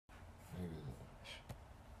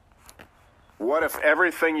What if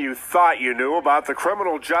everything you thought you knew about the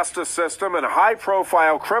criminal justice system and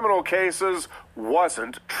high-profile criminal cases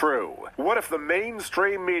wasn't true? What if the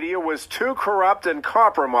mainstream media was too corrupt and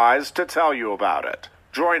compromised to tell you about it?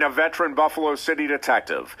 Join a veteran Buffalo City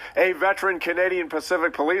detective, a veteran Canadian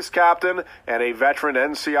Pacific Police captain, and a veteran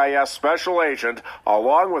NCIS special agent,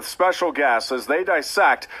 along with special guests as they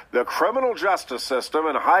dissect the criminal justice system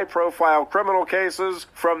and high-profile criminal cases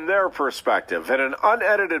from their perspective in an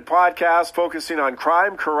unedited podcast focusing on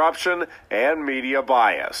crime, corruption, and media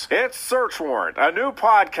bias. It's Search Warrant, a new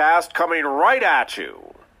podcast coming right at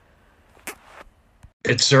you.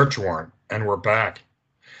 It's Search Warrant, and we're back.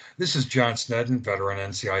 This is John Snedden, veteran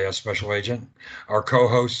NCIS special agent. Our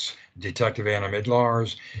co-hosts, Detective Anna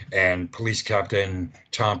Midlars and Police Captain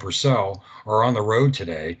Tom Purcell, are on the road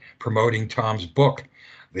today promoting Tom's book,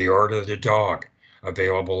 The Art of the Dog,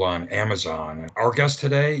 available on Amazon. Our guest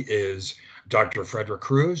today is Dr. Frederick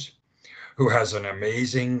Crews, who has an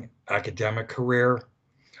amazing academic career.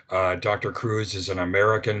 Dr. Crews is an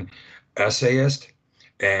American essayist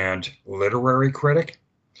and literary critic,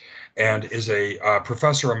 and is a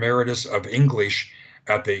professor emeritus of English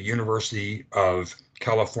at the University of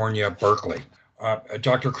California, Berkeley.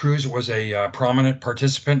 Dr. Crews was a prominent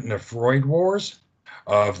participant in the Freud Wars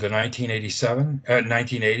of the 1980s and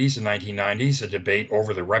 1990s, a debate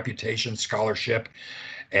over the reputation, scholarship,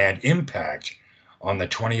 and impact on the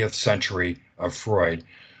 20th century of Freud,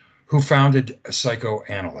 who founded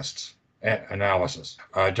psychoanalysis.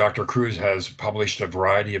 Dr. Crews has published a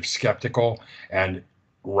variety of skeptical and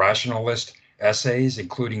rationalist essays,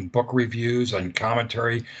 including book reviews and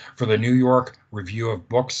commentary for the New York Review of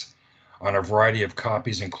Books on a variety of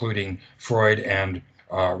copies, including Freud and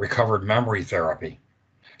recovered memory therapy,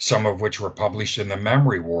 some of which were published in the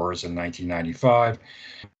Memory Wars in 1995.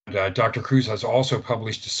 And, Dr. Crews has also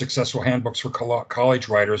published successful handbooks for college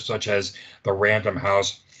writers, such as the Random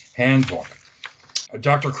House Handbook.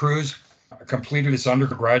 Dr. Crews completed his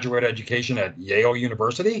undergraduate education at Yale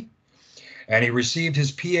University, and he received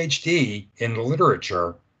his PhD in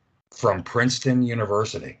literature from Princeton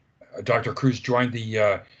University. Dr. Crews joined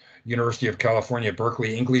the University of California,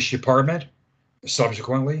 Berkeley English Department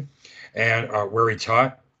subsequently, and where he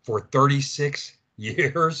taught for 36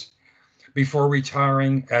 years before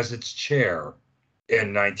retiring as its chair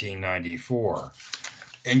in 1994.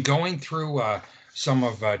 In going through some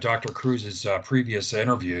of Dr. Crews's previous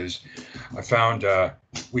interviews, we found a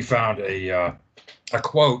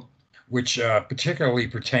quote which particularly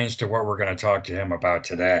pertains to what we're going to talk to him about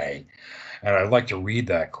today. And I'd like to read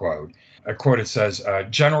that quote. A quote, it says,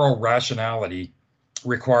 general rationality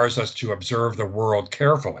requires us to observe the world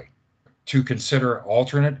carefully, to consider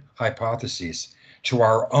alternate hypotheses to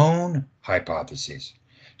our own hypotheses,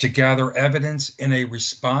 to gather evidence in a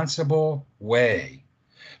responsible way,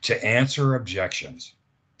 to answer objections.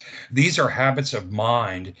 These are habits of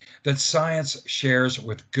mind that science shares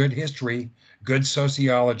with good history, good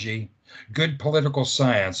sociology, good political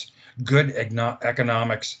science, good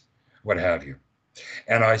economics, what have you.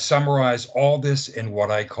 And I summarize all this in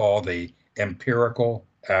what I call the empirical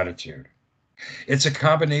attitude. It's a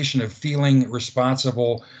combination of feeling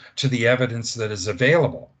responsible to the evidence that is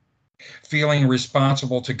available, feeling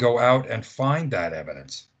responsible to go out and find that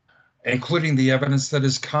evidence, including the evidence that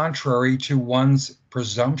is contrary to one's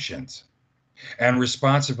presumptions, and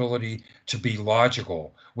responsibility to be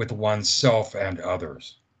logical with oneself and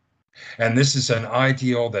others. And this is an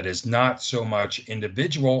ideal that is not so much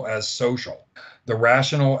individual as social. The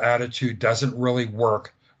rational attitude doesn't really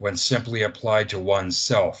work when simply applied to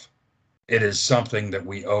oneself. It is something that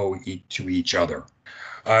we owe to each other.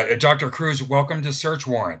 Dr. Crews, welcome to Search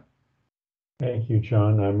Warrant. Thank you,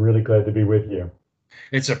 John. I'm really glad to be with you.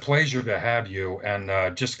 It's a pleasure to have you.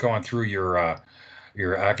 And just going through your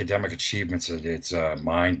academic achievements, it's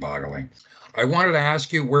mind-boggling. I wanted to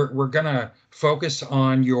ask you, we're going to focus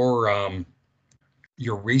on your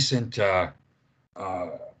recent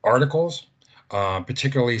articles,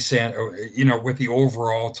 particularly with the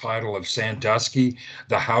overall title of Sandusky,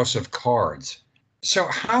 The House of Cards. So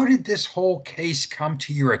how did this whole case come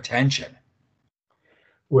to your attention?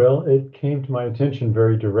 Well, it came to my attention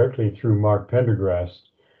very directly through Mark Pendergrast,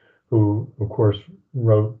 who, of course,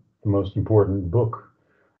 wrote the most important book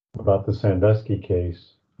about the Sandusky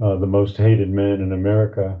case, The Most Hated Man in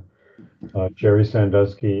America, Jerry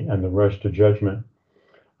Sandusky and the Rush to Judgment.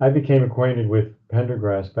 I became acquainted with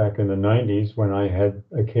Pendergrast back in the 90s when I had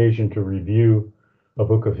occasion to review a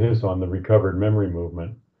book of his on the recovered memory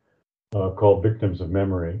movement called Victims of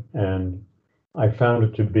Memory. And I found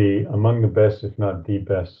it to be among the best, if not the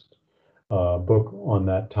best, book on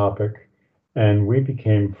that topic. And we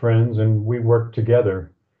became friends and we worked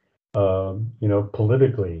together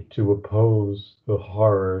politically to oppose the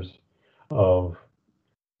horrors of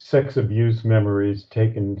sex abuse memories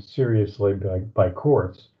taken seriously by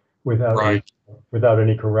courts without Right. without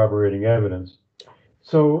any corroborating evidence.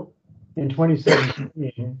 So in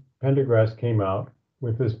 2017, Pendergrass came out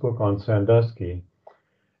with this book on Sandusky,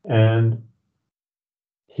 and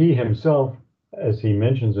he himself, as he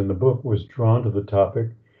mentions in the book, was drawn to the topic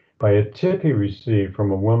by a tip he received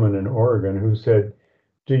from a woman in Oregon who said,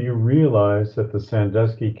 "Do you realize that the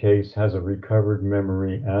Sandusky case has a recovered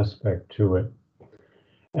memory aspect to it?"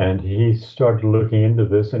 And he started looking into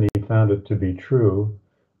this and he found it to be true.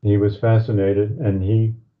 He was fascinated and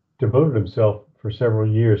he devoted himself for several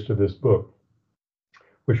years to this book,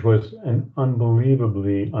 which was an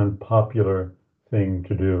unbelievably unpopular thing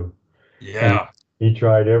to do. And Yeah. he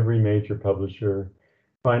tried every major publisher,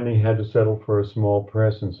 finally had to settle for a small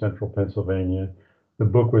press in central Pennsylvania. The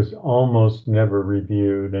book was almost never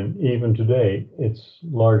reviewed, and even today, it's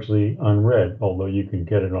largely unread, although you can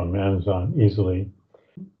get it on Amazon easily.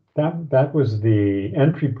 That was the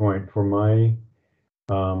entry point for my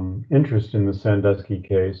interest in the Sandusky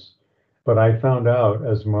case. But I found out,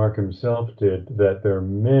 as Mark himself did, that there are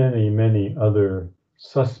many, many other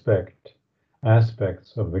suspect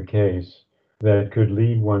aspects of the case that could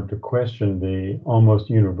lead one to question the almost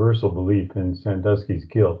universal belief in Sandusky's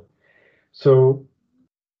guilt. So,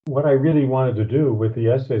 what I really wanted to do with the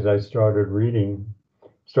essays I started writing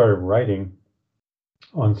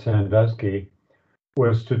on Sandusky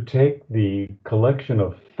was to take the collection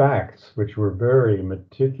of facts, which were very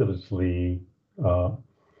meticulously uh,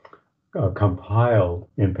 compiled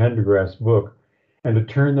in Pendergrass' book, and to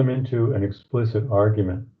turn them into an explicit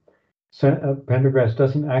argument. Pendergrass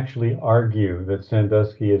doesn't actually argue that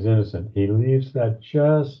Sandusky is innocent. He leaves that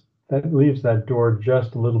door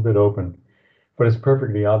just a little bit open, but it's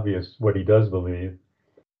perfectly obvious what he does believe.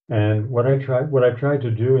 And what I've tried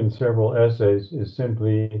to do in several essays is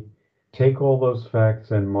simply take all those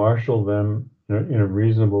facts and marshal them in a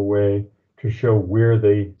reasonable way to show where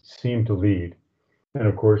they seem to lead. And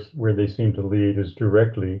of course, where they seem to lead is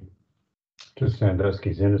directly to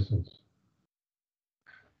Sandusky's innocence.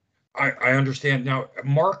 I understand. Now,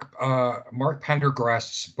 Mark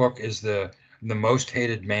Pendergrass's book is the most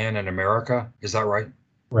hated man in America. Is that right?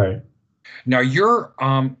 Right. Now,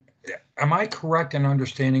 am I correct in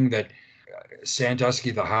understanding that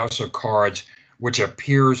Sandusky, the House of Cards, which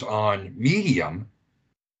appears on Medium.com,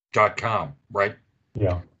 right?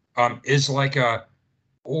 Yeah. Is like a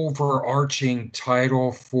overarching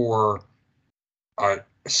title for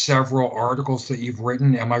several articles that you've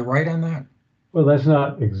written. Am I right on that? Well, that's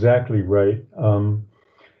not exactly right.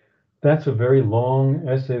 That's a very long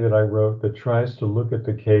essay that I wrote that tries to look at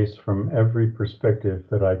the case from every perspective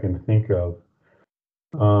that I can think of.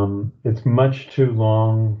 It's much too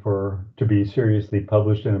long to be seriously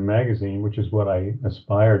published in a magazine, which is what I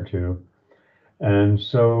aspired to. And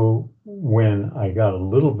so when I got a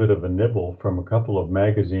little bit of a nibble from a couple of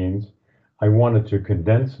magazines, I wanted to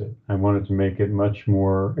condense it. I wanted to make it much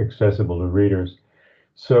more accessible to readers.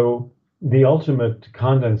 So the ultimate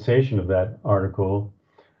condensation of that article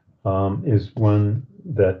is one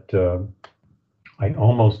that I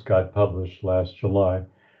almost got published last July,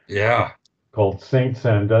 Yeah. called Saint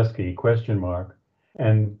Sandusky ?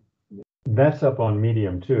 And that's up on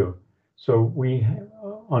Medium too. So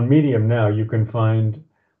on Medium now you can find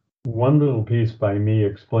one little piece by me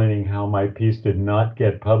explaining how my piece did not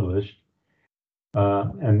get published,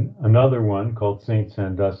 and another one called Saint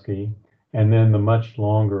Sandusky, and then the much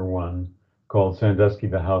longer one called Sandusky,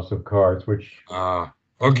 the House of Cards, which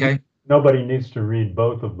Okay. nobody needs to read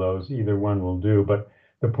both of those. Either one will do. But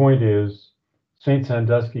the point is, Saint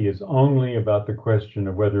Sandusky is only about the question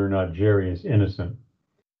of whether or not Jerry is innocent,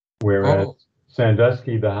 whereas Oh,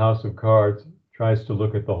 Sandusky, the House of Cards, tries to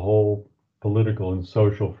look at the whole political and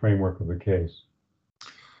social framework of the case.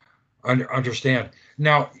 understand.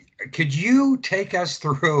 Now, could you take us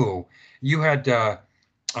through? You had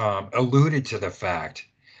alluded to the fact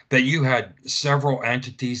that you had several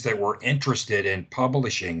entities that were interested in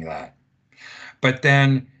publishing that, but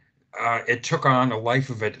then it took on a life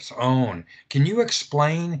of its own. Can you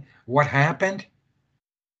explain what happened?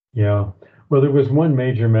 Yeah. Well, there was one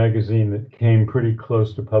major magazine that came pretty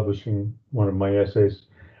close to publishing one of my essays.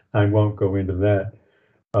 I won't go into that.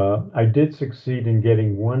 I did succeed in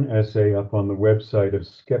getting one essay up on the website of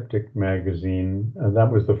Skeptic magazine.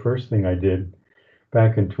 That was the first thing I did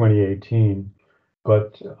back in 2018.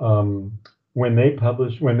 But when they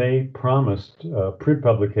promised print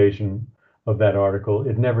publication of that article,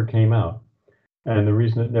 it never came out. And the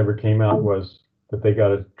reason it never came out was that they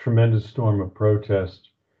got a tremendous storm of protest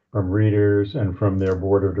from readers and from their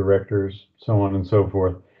board of directors, so on and so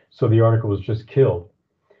forth. So the article was just killed.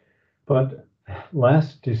 But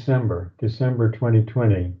last December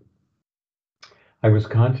 2020, I was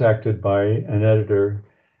contacted by an editor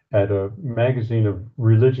at a magazine of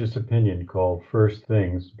religious opinion called First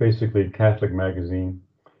Things, basically a Catholic magazine.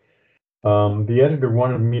 The editor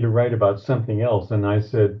wanted me to write about something else, and I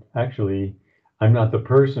said, actually, I'm not the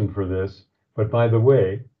person for this, but by the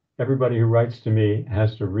way, everybody who writes to me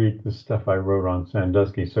has to read the stuff I wrote on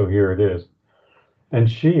Sandusky, so here it is. And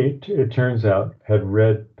she, it turns out, had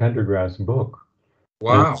read Pendergrass' book.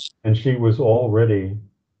 Wow. And she was already,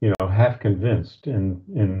 half convinced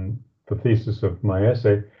in the thesis of my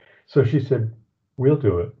essay. So she said, we'll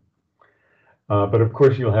do it. But of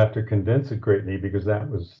course, you'll have to condense it greatly because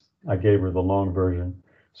I gave her the long version.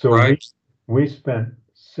 So Right. we spent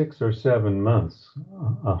 6 or 7 months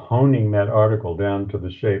honing that article down to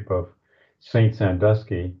the shape of Saint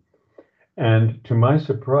Sandusky. And to my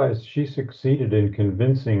surprise, she succeeded in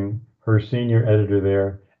convincing her senior editor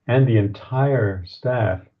there and the entire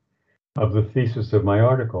staff of the thesis of my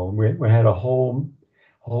article. We had a whole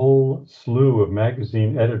slew of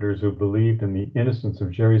magazine editors who believed in the innocence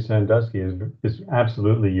of Jerry Sandusky is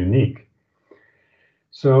absolutely unique.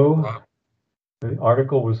 So the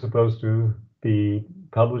article was supposed to be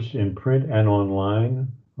published in print and online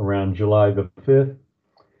around July the 5th.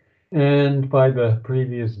 And by the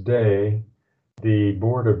previous day, the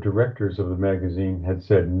board of directors of the magazine had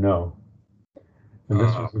said no. And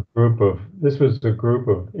this was a group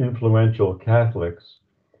of influential Catholics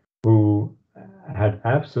who had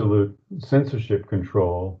absolute censorship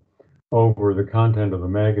control over the content of the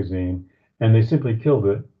magazine, and they simply killed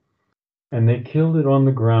it. And they killed it on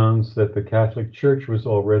the grounds that the Catholic Church was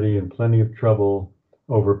already in plenty of trouble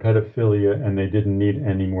over pedophilia, and they didn't need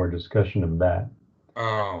any more discussion of that.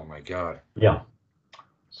 Oh my God. Yeah.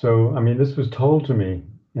 So, I mean, this was told to me.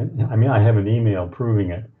 I mean, I have an email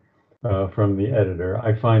proving it from the editor.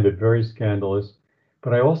 I find it very scandalous,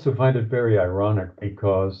 but I also find it very ironic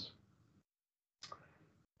because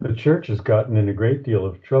the church has gotten in a great deal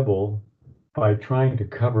of trouble by trying to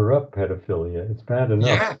cover up pedophilia. It's bad enough.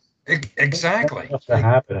 Yeah, exactly. To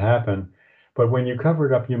have it happen, but when you cover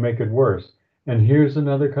it up, you make it worse. And here's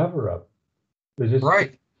another cover up. They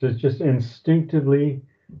just instinctively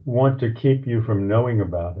want to keep you from knowing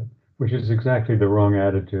about it, which is exactly the wrong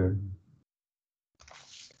attitude.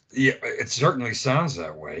 Yeah, it certainly sounds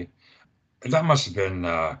that way. That must have been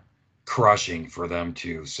crushing for them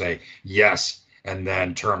to say yes and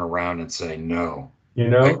then turn around and say no.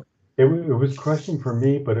 It was crushing for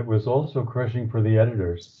me, but it was also crushing for the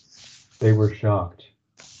editors. They were shocked.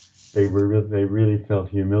 They really felt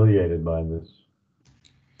humiliated by this.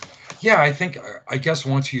 Yeah, I guess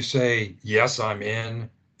once you say, yes, I'm in,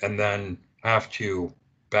 and then have to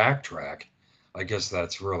backtrack, I guess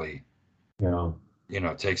that's really,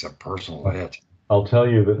 takes a personal hit. I'll tell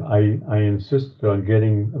you that I insisted on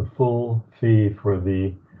getting a full fee for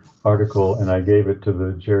the article, and I gave it to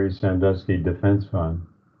the Jerry Sandusky Defense Fund.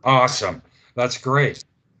 Awesome. That's great.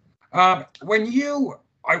 I would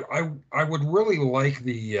really like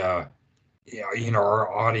the,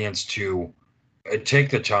 our audience to take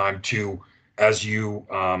the time to, as you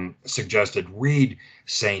suggested, read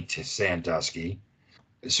Saint Sandusky.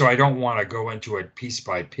 So I don't want to go into it piece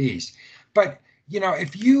by piece, but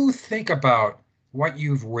if you think about what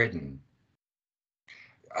you've written,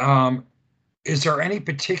 is there any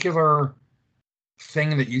particular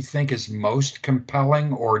thing that you think is most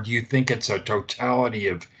compelling, or do you think it's a totality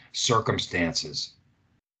of circumstances?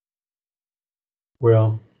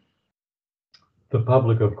 Well, the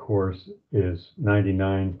public, of course, is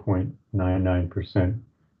 99.99%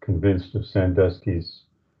 convinced of Sandusky's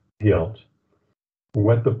guilt.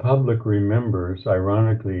 What the public remembers,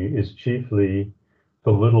 ironically, is chiefly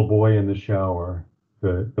the little boy in the shower,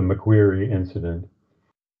 the McQueary incident,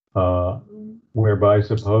 whereby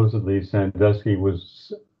supposedly Sandusky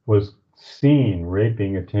was seen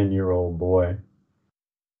raping a 10-year-old boy.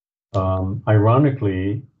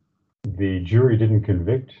 Ironically, the jury didn't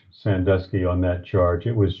convict Sandusky on that charge.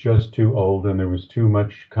 It was just too old, and there was too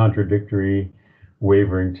much contradictory,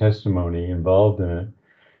 wavering testimony involved in it.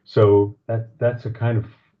 So that's a kind of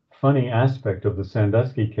funny aspect of the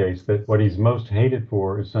Sandusky case, that what he's most hated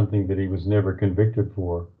for is something that he was never convicted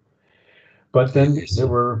for. But then there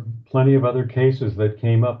were plenty of other cases that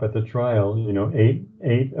came up at the trial,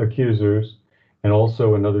 8 accusers, and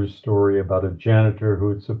also another story about a janitor who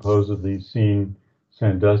had supposedly seen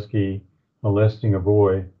Sandusky molesting a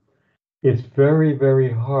boy. It's very,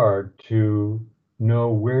 very hard to know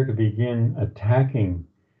where to begin attacking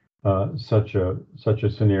such a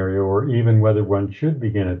scenario, or even whether one should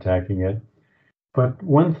begin attacking it. But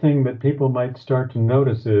one thing that people might start to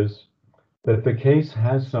notice is that the case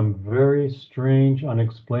has some very strange,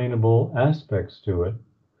 unexplainable aspects to it.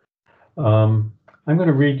 I'm going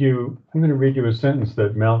to read you a sentence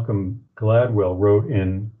that Malcolm Gladwell wrote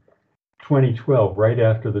in 2012, right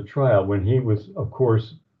after the trial, when he was, of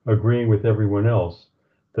course, agreeing with everyone else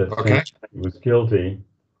that Sandusky was guilty.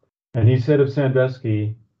 And he said of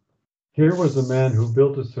Sandusky, "Here was a man who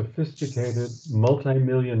built a sophisticated,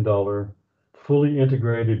 multi-million-dollar, fully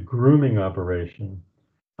integrated grooming operation,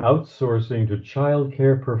 outsourcing to child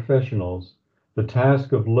care professionals the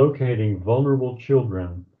task of locating vulnerable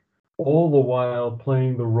children, all the while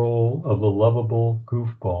playing the role of the lovable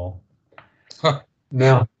goofball."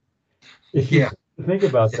 Now, if you think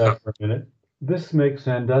about that for a minute, this makes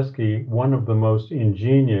Sandusky one of the most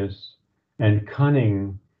ingenious and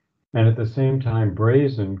cunning and at the same time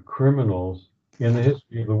brazen criminals in the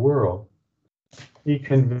history of the world. He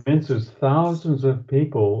convinces thousands of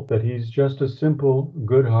people that he's just a simple,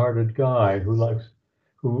 good-hearted guy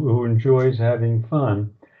who enjoys having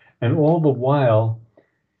fun, and all the while,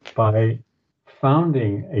 by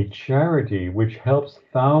founding a charity which helps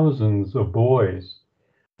thousands of boys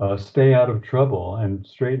stay out of trouble and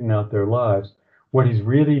straighten out their lives, what he's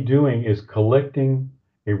really doing is collecting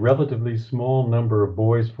a relatively small number of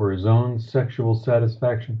boys for his own sexual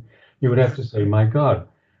satisfaction. You would have to say, my God,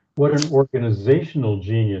 what an organizational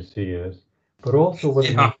genius he is, but also what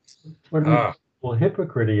an incredible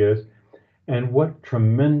hypocrite he is, and what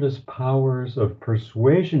tremendous powers of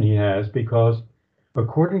persuasion he has, because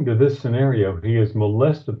according to this scenario, he has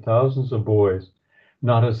molested thousands of boys,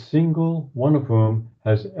 not a single one of whom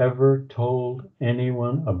has ever told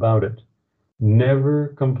anyone about it, never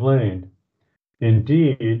complained.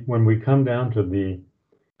 Indeed, when we come down to the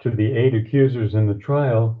 8 accusers in the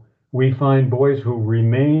trial, we find boys who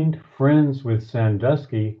remained friends with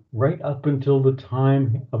Sandusky right up until the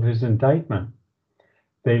time of his indictment.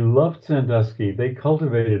 They loved Sandusky. They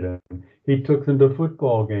cultivated him. He took them to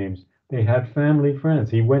football games. They had family friends.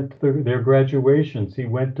 He went to their graduations. He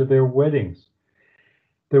went to their weddings.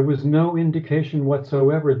 There was no indication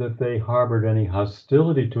whatsoever that they harbored any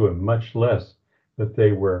hostility to him, much less that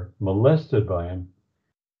they were molested by him.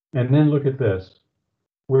 And then look at this.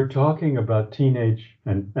 We're talking about teenage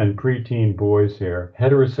and preteen boys here,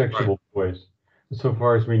 heterosexual boys. So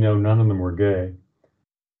far as we know, none of them were gay.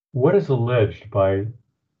 What is alleged by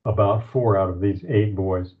about 4 out of these 8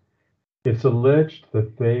 boys? It's alleged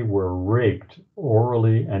that they were raped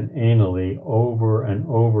orally and anally over and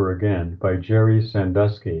over again by Jerry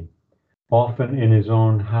Sandusky, often in his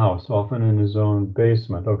own house, often in his own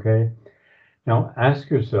basement, okay? Now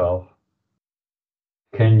ask yourself,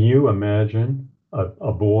 can you imagine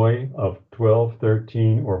a boy of 12,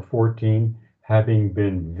 13, or 14 having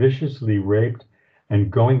been viciously raped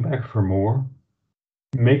and going back for more?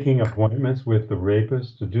 Making appointments with the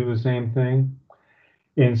rapist to do the same thing?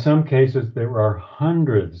 In some cases, there are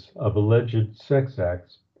hundreds of alleged sex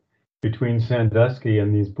acts between Sandusky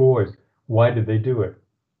and these boys. Why did they do it?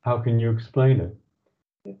 How can you explain it?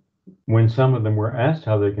 When some of them were asked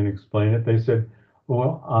how they can explain it, they said,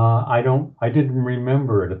 well, I didn't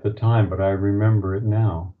remember it at the time, but I remember it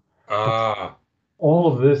now. All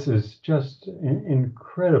of this is just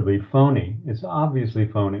incredibly phony. It's obviously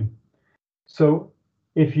phony. So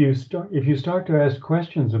if you start to ask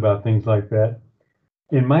questions about things like that,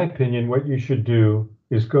 in my opinion, what you should do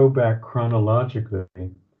is go back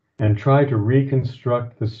chronologically and try to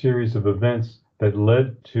reconstruct the series of events that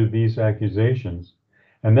led to these accusations.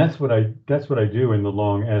 And that's what I do in the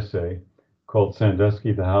long essay called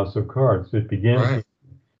Sandusky, the House of Cards. It begins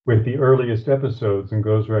with the earliest episodes and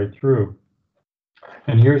goes right through.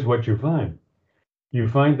 And here's what you find. You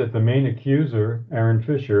find that the main accuser, Aaron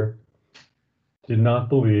Fisher, did not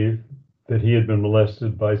believe that he had been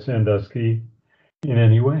molested by Sandusky in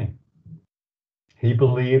any way. He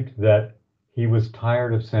believed that he was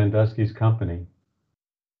tired of Sandusky's company.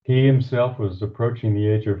 He himself was approaching the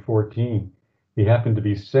age of 14. He happened to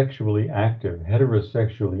be sexually active,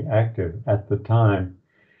 heterosexually active at the time.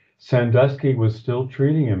 Sandusky was still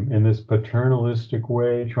treating him in this paternalistic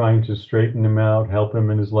way, trying to straighten him out, help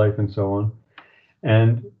him in his life, and so on.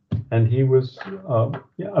 And he was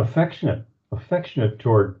affectionate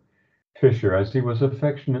toward Fisher, as he was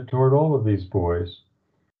affectionate toward all of these boys.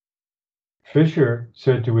 Fisher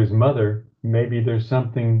said to his mother, maybe there's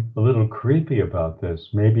something a little creepy about this.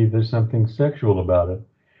 Maybe there's something sexual about it.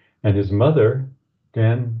 And his mother,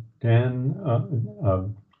 Dawn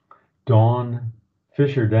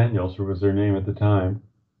Fisher Daniels, who was her name at the time,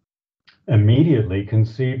 immediately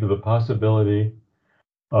conceived of the possibility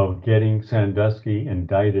of getting Sandusky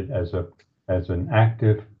indicted as an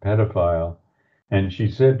active pedophile. And she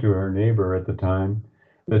said to her neighbor at the time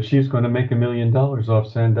that she's going to make $1 million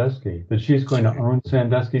off Sandusky, that she's going to own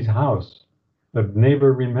Sandusky's house. The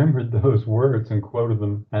neighbor remembered those words and quoted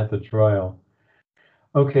them at the trial.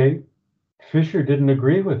 Okay, Fisher didn't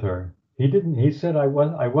agree with her. He said I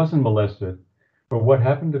wasn't molested. But what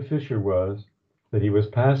happened to Fisher was that he was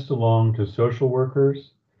passed along to social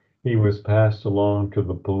workers, he was passed along to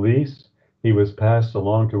the police, he was passed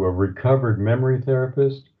along to a recovered memory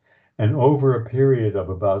therapist, and over a period of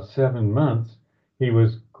about 7 months, he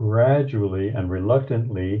was gradually and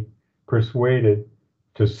reluctantly persuaded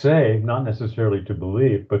to say, not necessarily to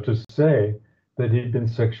believe, but to say that he'd been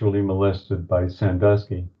sexually molested by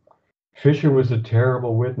Sandusky. Fisher was a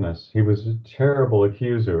terrible witness. He was a terrible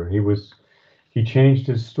accuser. He changed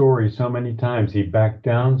his story so many times. He backed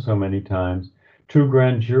down so many times. 2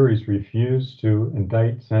 grand juries refused to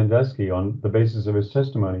indict Sandusky on the basis of his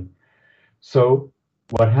testimony. So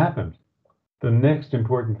what happened? The next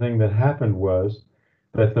important thing that happened was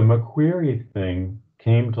that the McQueary thing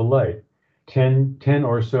came to light. 10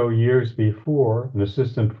 or so years before, an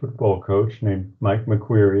assistant football coach named Mike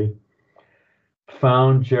McQueary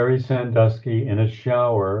found Jerry Sandusky in a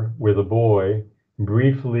shower with a boy,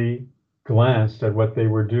 briefly glanced at what they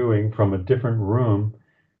were doing from a different room,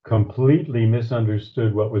 completely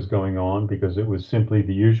misunderstood what was going on because it was simply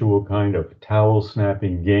the usual kind of towel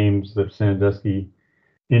snapping games that Sandusky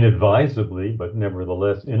inadvisably, but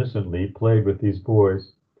nevertheless innocently, played with these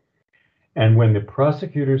boys. And when the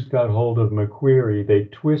prosecutors got hold of McQueary, they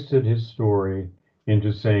twisted his story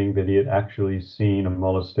into saying that he had actually seen a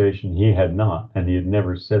molestation. He had not, and he had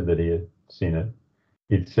never said that he had seen it.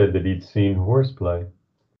 He'd said that he'd seen horseplay.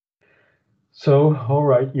 So, all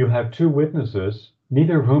right, you have 2 witnesses,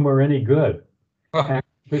 neither of whom are any good.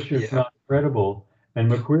 Fisher's not credible, and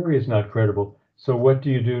McQueary is not credible. So what do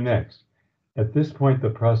you do next? At this point, the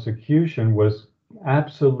prosecution was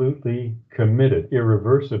absolutely committed,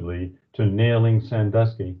 irreversibly, to nailing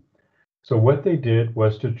Sandusky. So what they did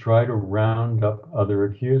was to try to round up other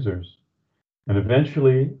accusers. And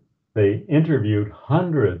eventually, they interviewed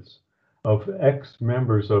hundreds of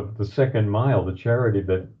ex-members of the Second Mile, the charity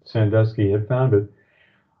that Sandusky had founded.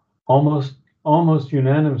 Almost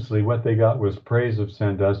unanimously, what they got was praise of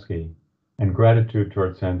Sandusky and gratitude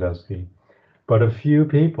toward Sandusky. But a few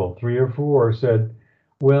people, 3 or 4, said,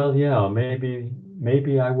 well, yeah,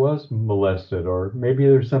 maybe I was molested, or maybe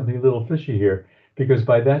there's something a little fishy here, because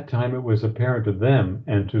by that time it was apparent to them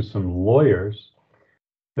and to some lawyers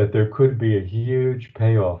that there could be a huge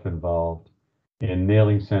payoff involved in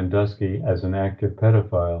nailing Sandusky as an active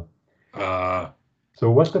pedophile. So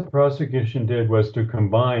what the prosecution did was to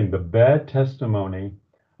combine the bad testimony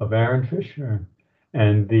of Aaron Fisher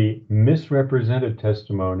and the misrepresented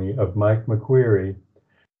testimony of Mike McQueary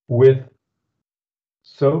with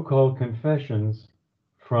so-called confessions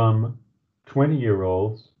from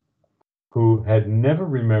 20-year-olds who had never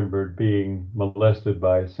remembered being molested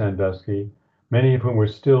by Sandusky, many of whom were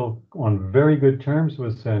still on very good terms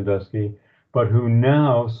with Sandusky, but who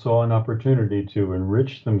now saw an opportunity to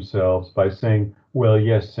enrich themselves by saying, well,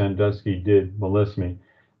 yes, Sandusky did molest me.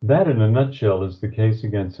 That, in a nutshell, is the case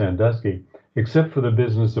against Sandusky, except for the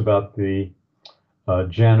business about the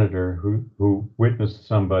janitor who witnessed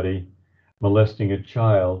somebody molesting a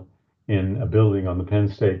child in a building on the Penn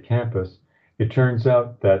State campus. It turns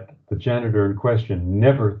out that the janitor in question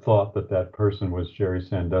never thought that that person was Jerry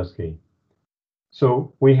Sandusky.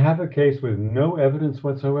 So we have a case with no evidence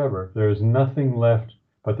whatsoever. There is nothing left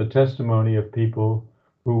but the testimony of people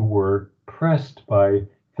who were pressed by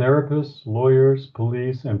therapists, lawyers,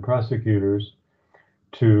 police, and prosecutors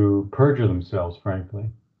to perjure themselves, frankly.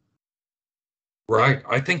 Right.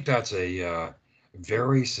 I think that's a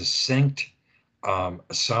very succinct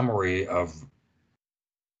summary of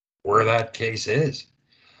where that case is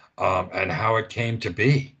and how it came to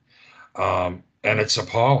be. And it's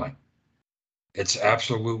appalling. It's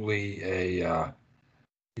absolutely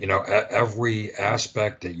every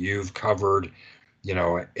aspect that you've covered, an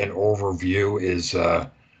overview is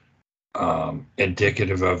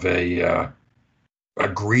indicative of a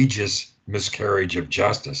egregious miscarriage of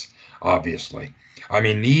justice, obviously. I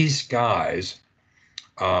mean, these guys,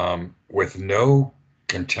 with no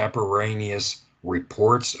contemporaneous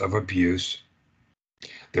reports of abuse,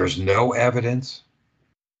 there's no evidence.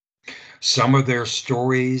 Some of their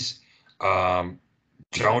stories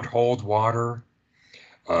don't hold water.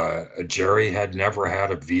 Jerry had never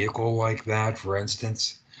had a vehicle like that, for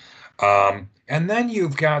instance. And then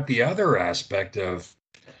you've got the other aspect of,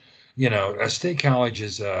 State College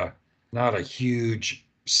is not a huge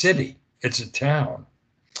city. It's a town.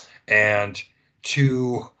 and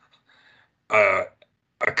to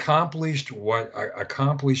accomplish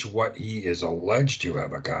what he is alleged to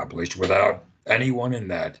have accomplished without anyone in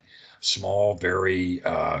that small, very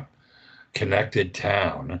connected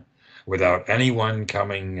town, without anyone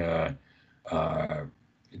coming to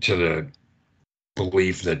the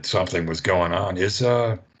belief that something was going on, is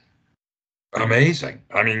amazing.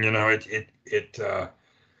 I mean,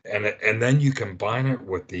 and then you combine it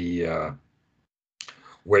with the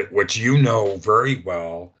which very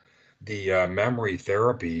well, the memory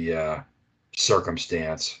therapy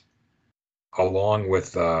circumstance, along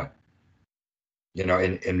with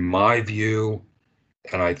in my view,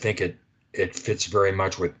 and I think it fits very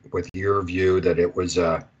much with your view that it was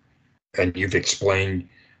and you've explained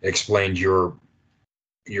your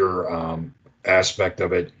aspect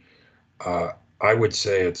of it. I would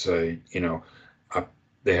say it's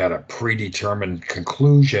they had a predetermined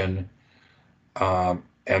conclusion,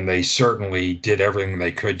 and they certainly did everything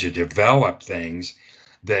they could to develop things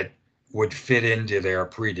that would fit into their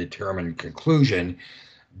predetermined conclusion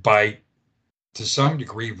by, to some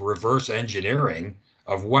degree, reverse engineering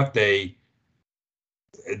of what the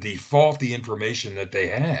faulty information that they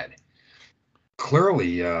had.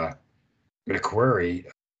 Clearly, McQuarrie,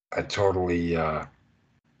 a totally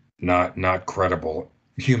not credible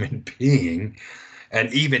human being,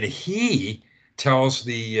 and even he tells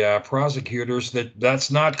the prosecutors that that's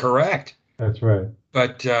not correct. That's right.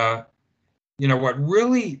 But what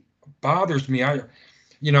really bothers me,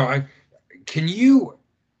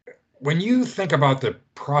 when you think about the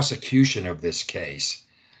prosecution of this case,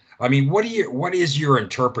 I mean, what is your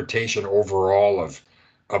interpretation overall of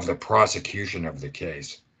the prosecution of the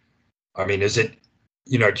case? I mean, is it,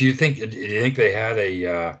 do you think they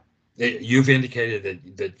had you've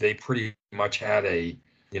indicated that they pretty much had a,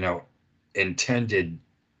 intended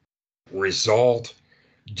result.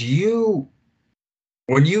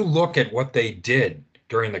 When you look at what they did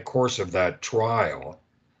during the course of that trial,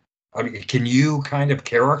 I mean, can you kind of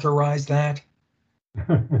characterize that?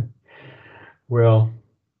 Well,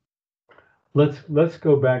 let's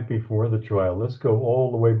go back before the trial. Let's go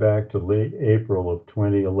all the way back to late April of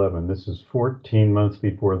 2011. This is 14 months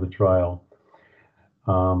before the trial.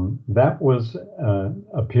 That was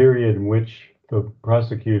a period in which the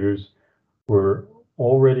prosecutors were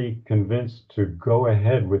already convinced to go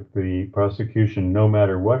ahead with the prosecution no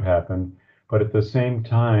matter what happened, but at the same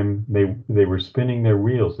time, they were spinning their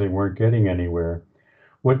wheels. They weren't getting anywhere.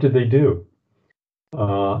 What did they do?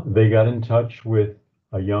 They got in touch with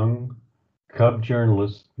a young cub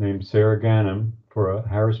journalist named Sarah Ganim for a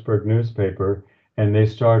Harrisburg newspaper, and they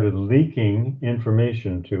started leaking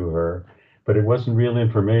information to her, but it wasn't real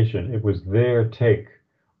information. It was their take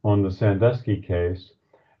on the Sandusky case,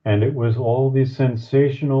 and it was all these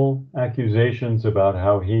sensational accusations about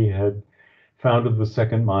how he had founded the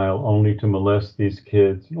Second Mile only to molest these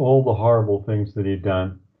kids, and all the horrible things that he'd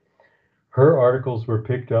done. Her articles were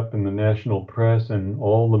picked up in the national press and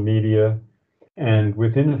all the media, and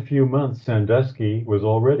within a few months, Sandusky was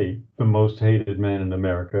already the most hated man in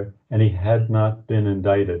America, and he had not been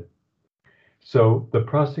indicted. So the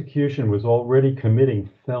prosecution was already committing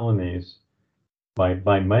felonies. By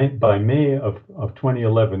May of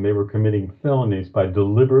 2011, they were committing felonies by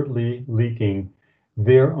deliberately leaking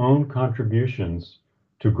their own contributions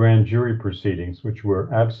to grand jury proceedings, which were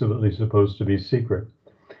absolutely supposed to be secret.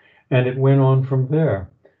 And it went on from there.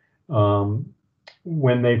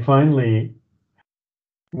 When they finally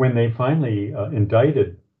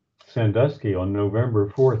indicted Sandusky on November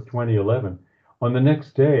 4th, 2011, on the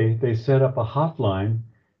next day, they set up a hotline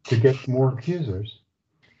to get more accusers.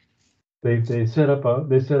 They set up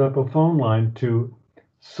a phone line to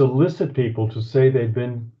solicit people to say they'd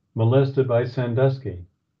been molested by Sandusky.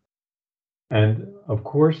 And of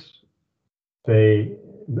course, the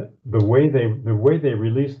way they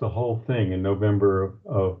released the whole thing in November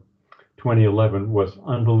of 2011 was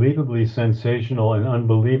unbelievably sensational and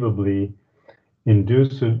unbelievably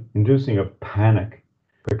inducing a panic,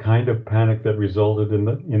 the kind of panic that resulted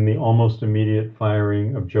in the almost immediate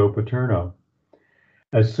firing of Joe Paterno.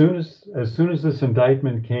 As soon as this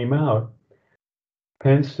indictment came out,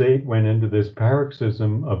 Penn State went into this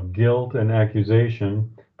paroxysm of guilt and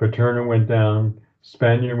accusation. Paterno went down,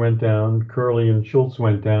 Spanier went down, Curley and Schultz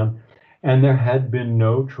went down, and there had been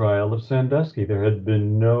no trial of Sandusky. There had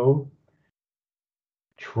been no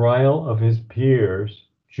trial of his peers,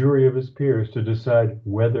 jury of his peers, to decide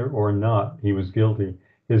whether or not he was guilty.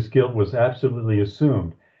 His guilt was absolutely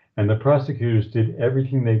assumed, and the prosecutors did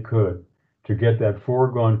everything they could to get that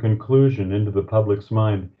foregone conclusion into the public's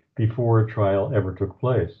mind before a trial ever took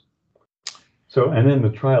place. So, and then the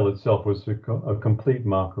trial itself was a complete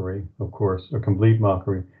mockery, of course, a complete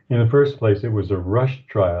mockery. In the first place, it was a rushed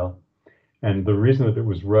trial. And the reason that it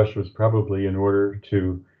was rushed was probably in order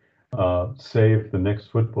to save the next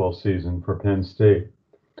football season for Penn State,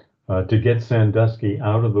 to get Sandusky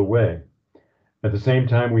out of the way. At the same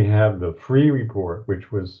time, we have the Free Report,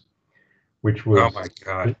 which was, Oh my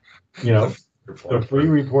God. you know, the Free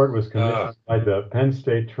Report was commissioned by the Penn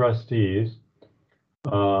State trustees,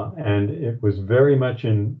 and it was very much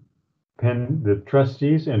in the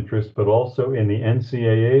trustees' interest, but also in the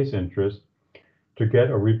NCAA's interest, to get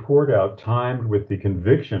a report out timed with the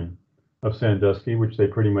conviction of Sandusky, which they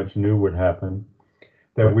pretty much knew would happen,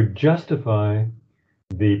 that would justify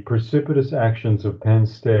the precipitous actions of Penn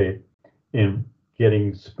State in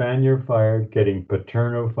getting Spanier fired, getting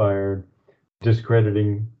Paterno fired,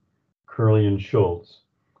 discrediting Curley and Schultz.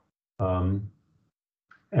 And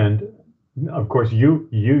of course, you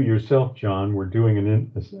yourself, John, were doing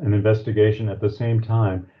an investigation at the same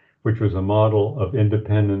time, which was a model of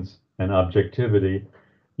independence and objectivity.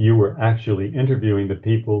 You were actually interviewing the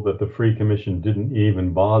people that the Free Commission didn't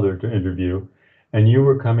even bother to interview, and you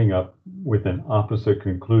were coming up with an opposite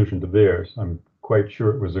conclusion to theirs. I'm quite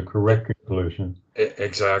sure it was a correct conclusion.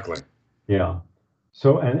 Exactly. Yeah.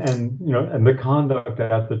 So, and the conduct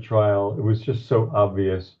at the trial, it was just so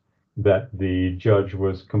obvious that the judge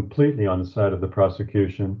was completely on the side of the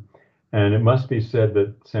prosecution. And it must be said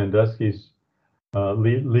that Sandusky's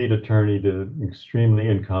lead attorney did an extremely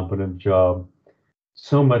incompetent job,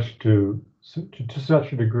 so much to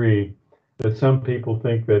such a degree that some people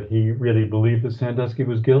think that he really believed that Sandusky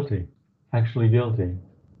was guilty, actually guilty.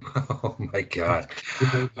 Oh my God.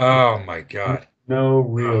 Oh my God. No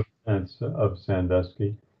real sense of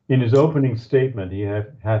Sandusky. In his opening statement, he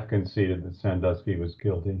half conceded that Sandusky was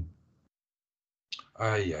guilty.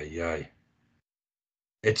 Ay, ay, ay.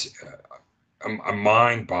 It's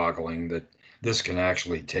mind-boggling that this can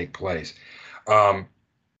actually take place.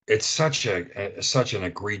 It's such an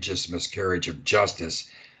egregious miscarriage of justice.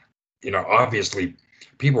 Obviously,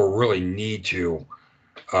 people really need to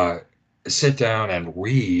sit down and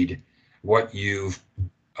read what you've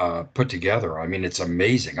put together. I mean, it's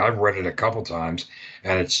amazing. I've read it a couple times,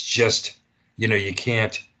 and it's just, you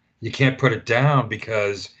can't put it down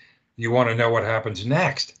because you want to know what happens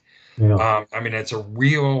next. Yeah. I mean, it's a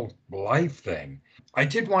real life thing. I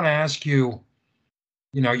did want to ask you,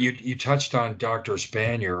 you touched on Dr.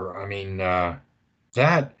 Spanier. I mean,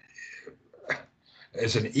 that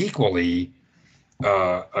is an equally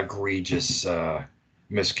egregious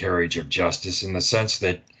miscarriage of justice, in the sense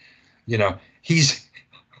that, he's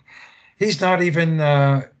not even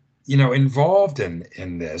involved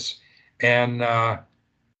in this, and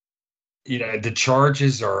the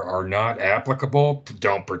charges are not applicable,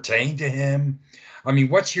 don't pertain to him. I mean,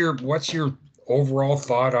 what's your overall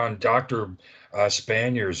thought on Dr.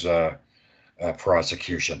 Spanier's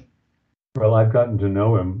prosecution? Well, I've gotten to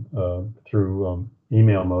know him through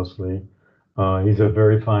email mostly. He's a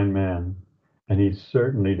very fine man, and he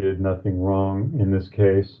certainly did nothing wrong in this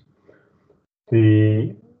case.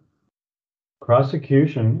 The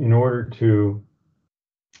prosecution, in order to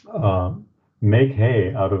make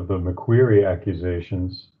hay out of the McQueary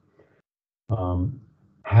accusations,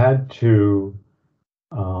 had to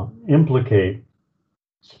implicate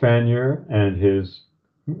Spanier and his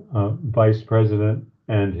vice president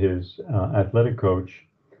and his athletic coach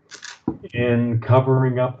in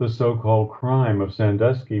covering up the so-called crime of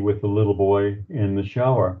Sandusky with the little boy in the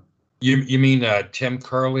shower. You mean Tim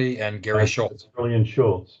Curley and Gary Schultz? Curley and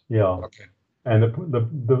Schultz, yeah. Okay. And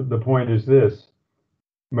the point is this: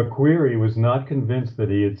 McQueary was not convinced that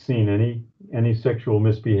he had seen any sexual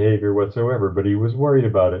misbehavior whatsoever, but he was worried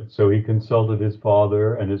about it. So he consulted his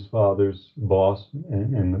father and his father's boss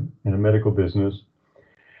in a medical business,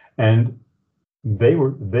 and they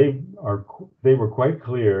were quite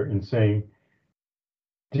clear in saying,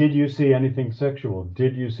 "Did you see anything sexual?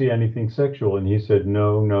 Did you see anything sexual?" And he said,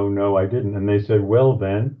 "No, I didn't." And they said, "Well,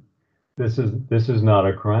 then, this is not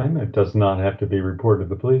a crime. It does not have to be reported to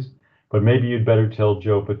the police. But maybe you'd better tell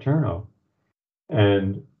Joe Paterno."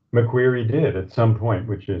 And McQueary did at some point,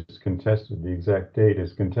 which is contested. The exact date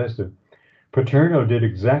is contested. Paterno did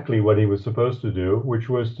exactly what he was supposed to do, which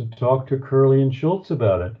was to talk to Curley and Schultz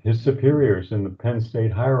about it, his superiors in the Penn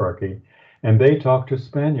State hierarchy. And they talked to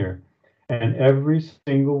Spanier. And every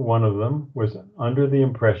single one of them was under the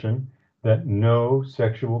impression that no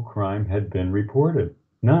sexual crime had been reported.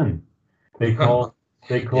 None. They called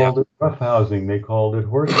it roughhousing. They called it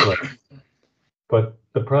horseplay. But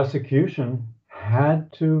the prosecution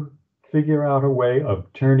had to figure out a way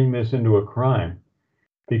of turning this into a crime,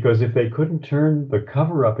 because if they couldn't turn the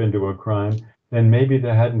cover-up into a crime, then maybe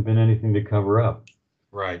there hadn't been anything to cover up.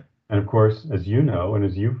 Right. And of course, as you know, and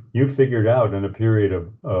as you figured out in a period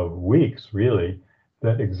of weeks, really,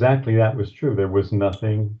 that exactly that was true. There was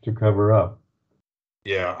nothing to cover up.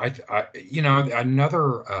 Yeah,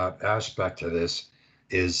 another aspect to this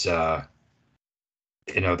is, the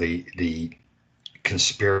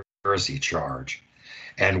conspiracy charge.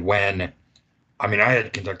 And I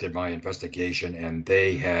had conducted my investigation, and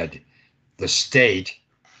the state,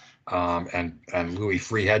 and Louis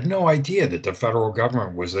Freeh had no idea that the federal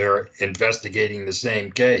government was there investigating the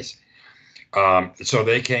same case. So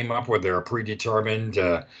they came up with their predetermined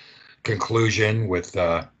conclusion with,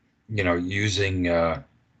 using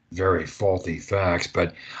very faulty facts.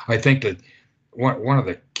 But I think that one of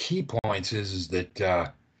the key points is that,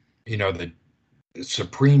 the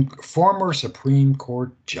former Supreme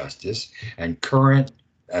Court Justice and current,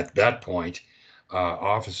 at that point,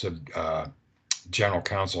 Office of General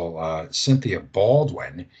Counsel Cynthia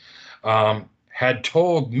Baldwin had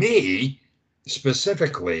told me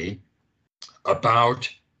specifically about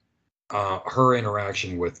her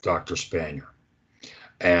interaction with Dr. Spanier.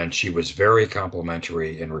 And she was very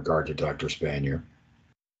complimentary in regard to Dr. Spanier.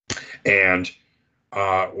 And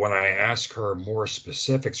when I asked her more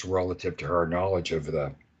specifics relative to her knowledge of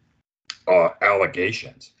the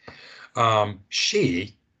allegations,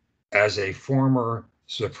 she, as a former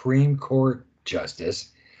Supreme Court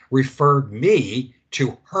justice, referred me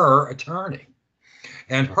to her attorney.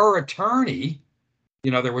 And her attorney,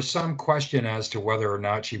 there was some question as to whether or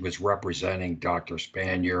not she was representing Dr.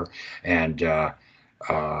 Spanier and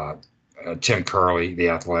Tim Curley, the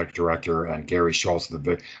athletic director, and Gary Schultz,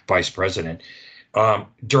 the vice president,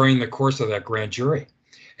 during the course of that grand jury.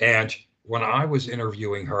 And when I was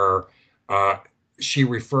interviewing her, she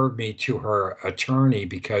referred me to her attorney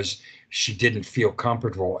because she didn't feel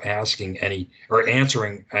comfortable answering any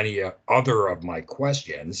other of my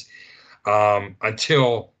questions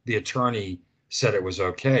until the attorney said it was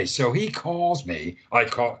okay. So he calls me.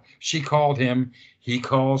 She called him. He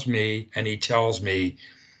calls me, and he tells me,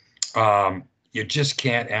 you just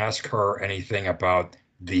can't ask her anything about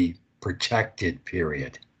the protected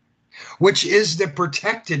period, which is the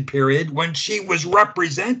protected period when she was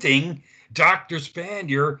representing Dr.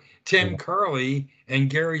 Spanier, Tim Curley,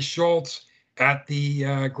 and Gary Schultz at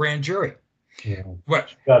the grand jury. Yeah.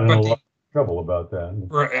 Got in a lot of trouble about that.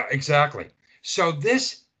 Right, exactly. So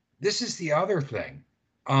this is the other thing.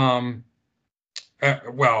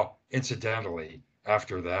 Well, incidentally,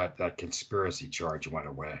 after that conspiracy charge went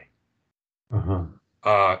away.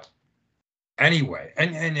 Uh-huh. Anyway,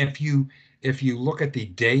 and if you look at the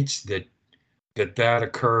dates that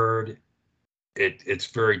occurred, it's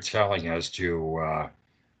very telling as to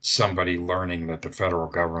somebody learning that the federal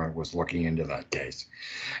government was looking into that case.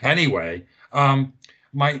 Anyway,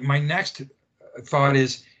 my next thought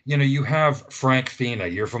is, you have Frank Fina.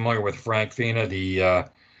 You're familiar with Frank Fina, the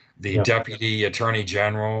Deputy Attorney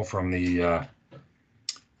General from the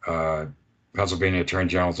Pennsylvania Attorney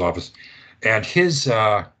General's office, and his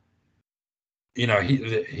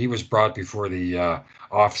he was brought before the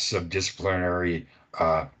Office of Disciplinary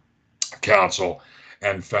Counsel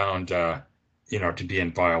and found to be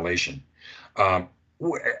in violation. In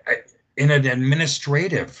an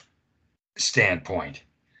administrative standpoint,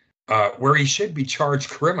 where he should be charged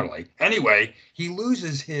criminally. Anyway, he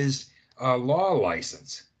loses his law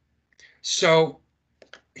license. So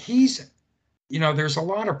he's, there's a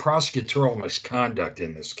lot of prosecutorial misconduct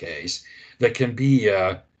in this case that can be,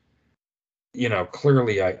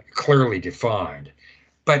 clearly defined.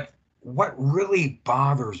 But what really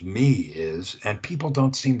bothers me is, and people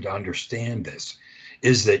don't seem to understand this,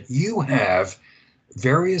 is that you have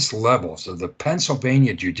various levels of the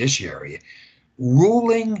Pennsylvania judiciary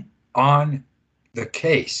ruling on the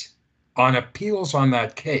case, on appeals on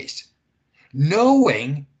that case,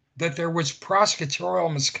 knowing that there was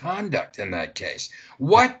prosecutorial misconduct in that case.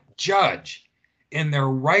 What judge in their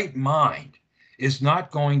right mind is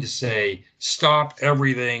not going to say, stop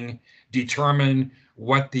everything, determine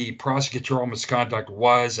what the prosecutorial misconduct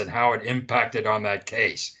was and how it impacted on that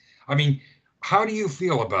case? I mean, how do you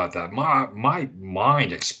feel about that? My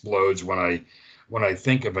mind explodes when I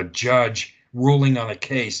think of a judge ruling on a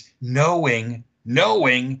case, knowing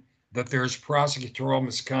that there's prosecutorial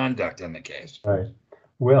misconduct in the case. Right.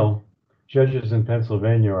 Well, judges in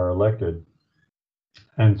Pennsylvania are elected,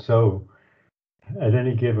 and so at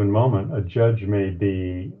any given moment, a judge may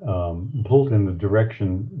be pulled in the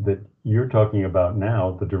direction that you're talking about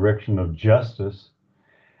now, the direction of justice,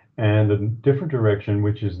 and a different direction,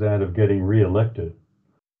 which is that of getting reelected.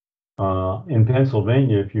 In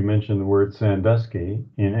Pennsylvania, if you mention the word Sandusky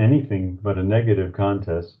in anything but a negative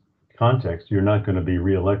context, context, you're not going to be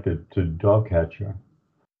reelected to dog catcher.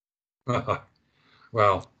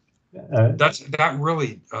 Well, that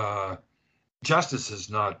really justice has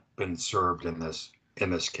not been served in this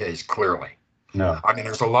case. Clearly, no. I mean,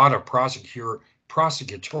 there's a lot of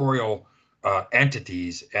prosecutorial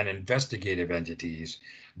entities and investigative entities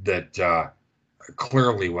that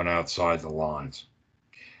clearly went outside the lines,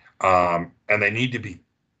 and they need to be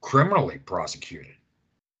criminally prosecuted.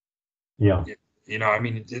 Yeah. You know, I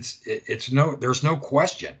mean, there's no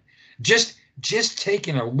question. Just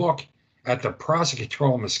taking a look at the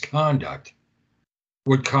prosecutorial misconduct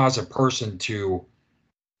would cause a person to,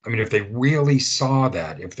 I mean, if they really saw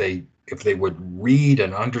that, if they would read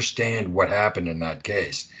and understand what happened in that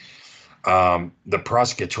case, the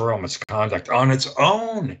prosecutorial misconduct on its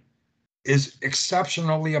own is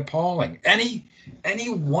exceptionally appalling. Any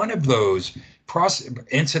one of those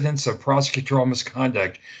incidents of prosecutorial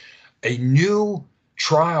misconduct, a new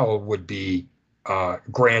trial would be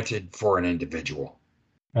granted for an individual.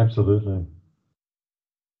 Absolutely.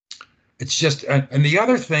 It's just, and the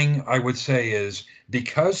other thing I would say is,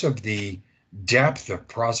 because of the depth of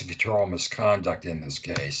prosecutorial misconduct in this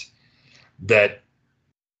case, that,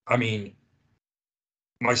 I mean,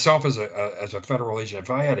 myself as a federal agent, if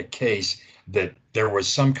I had a case that there was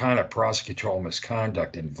some kind of prosecutorial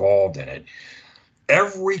misconduct involved in it,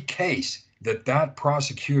 every case that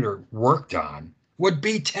prosecutor worked on would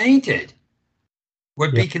be tainted,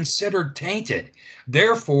 would be considered tainted.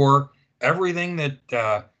 Therefore, everything that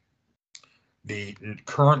the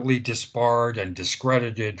currently disbarred and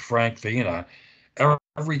discredited Frank Vena,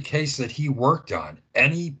 every case that he worked on,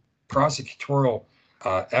 any prosecutorial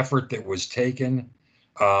effort that was taken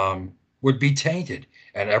would be tainted,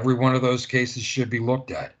 and every one of those cases should be looked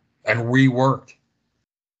at and reworked.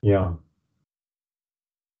 Yeah.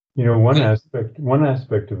 You know, one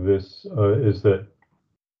aspect of this is that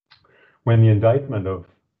when the indictment of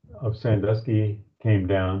Sandusky came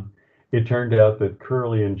down, it turned out that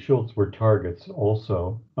Curley and Schultz were targets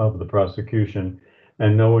also of the prosecution,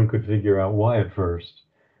 and no one could figure out why at first.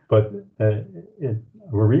 But a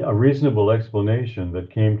reasonable explanation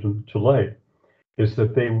that came to light is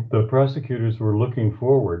that the prosecutors were looking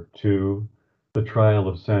forward to the trial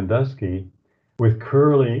of Sandusky, with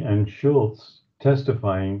Curley and Schultz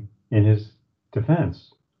testifying in his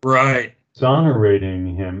defense, right,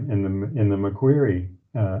 exonerating him in the McQueary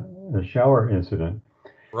shower incident.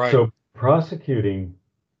 Right. So prosecuting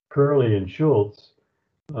Curley and Schultz,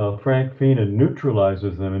 Frank Vena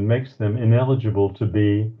neutralizes them and makes them ineligible to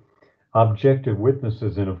be objective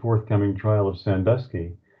witnesses in a forthcoming trial of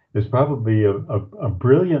Sandusky. Is probably a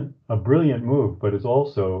brilliant move, but it's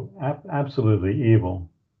also absolutely evil.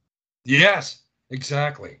 Yes,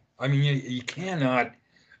 exactly. I mean, you cannot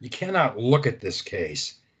look at this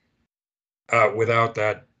case without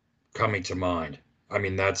that coming to mind. I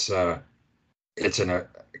mean, it's a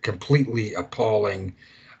completely appalling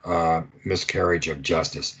miscarriage of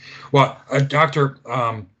justice. Well, Dr.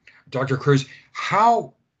 Cruz,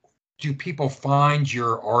 how do people find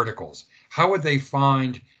your articles? How would they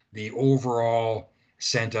find the overall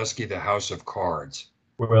Sandusky, the House of Cards?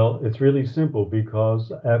 Well, it's really simple,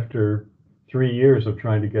 because after 3 years of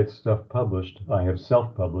trying to get stuff published, I have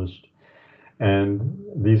self-published, and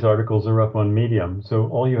these articles are up on Medium. So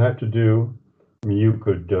all you have to do, I mean, you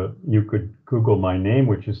could Google my name,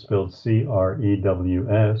 which is spelled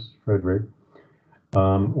Crews, Frederick,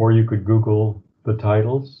 or you could Google the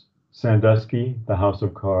titles, Sandusky, the House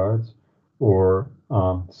of Cards, or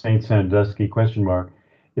Saint Sandusky ?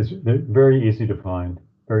 It's very easy to find.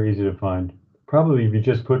 Very easy to find. Probably if you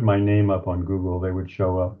just put my name up on Google, they would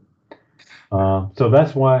show up. So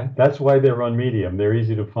that's why they're on Medium. They're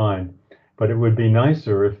easy to find. But it would be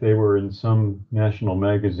nicer if they were in some national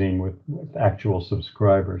magazine with actual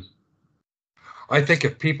subscribers. I think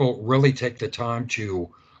if people really take the time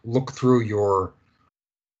to look through your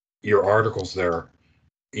articles there,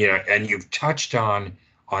 you know, and you've touched on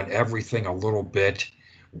everything a little bit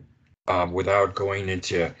without going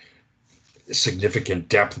into significant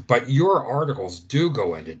depth, but your articles do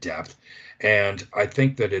go into depth, and I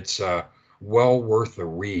think that it's well worth a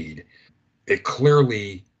read. It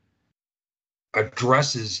clearly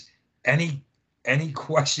addresses any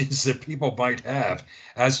questions that people might have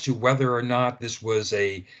as to whether or not this was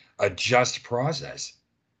a just process,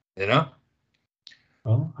 you know?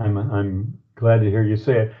 Well, I'm glad to hear you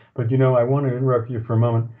say it, but you know, I want to interrupt you for a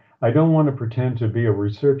moment. I don't want to pretend to be a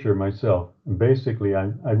researcher myself. Basically,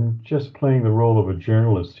 I'm just playing the role of a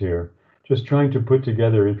journalist here, just trying to put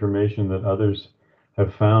together information that others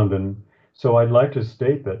have found. And so I'd like to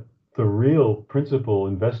state that the real principal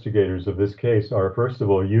investigators of this case are, first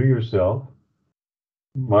of all, you yourself,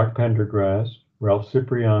 Mark Pendergrass, Ralph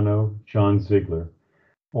Cipriano, John Ziegler.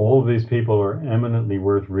 All of these people are eminently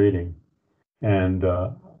worth reading, and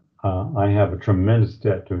I have a tremendous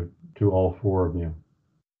debt to all four of you.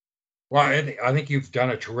 Well, I think you've done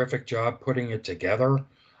a terrific job putting it together.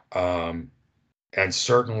 And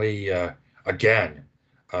certainly, again,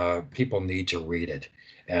 people need to read it,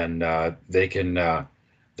 and they can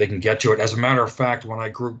get to it. As a matter of fact, when I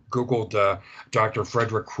Googled Dr.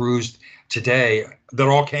 Frederick Crews today, that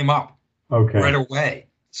all came up right Okay. away.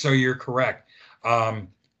 So you're correct.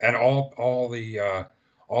 And all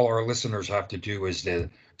our listeners have to do is to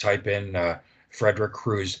type in Frederick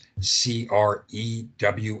Crews, Crews,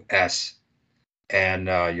 and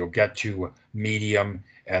you'll get to Medium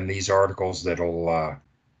and these articles that'll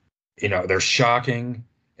they're shocking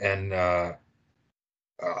and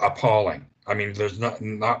appalling. I mean, there's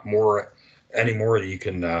not more any more that you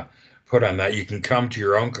can put on that. You can come to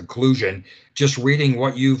your own conclusion just reading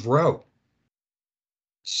what you've wrote.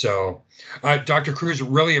 So, Dr. Crews,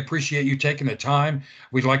 really appreciate you taking the time.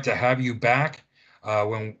 We'd like to have you back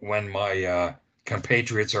when my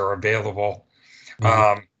compatriots are available,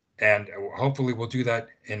 and hopefully we'll do that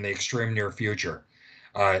in the extreme near future.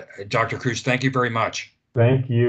 Dr. Crews, thank you very much. Thank you.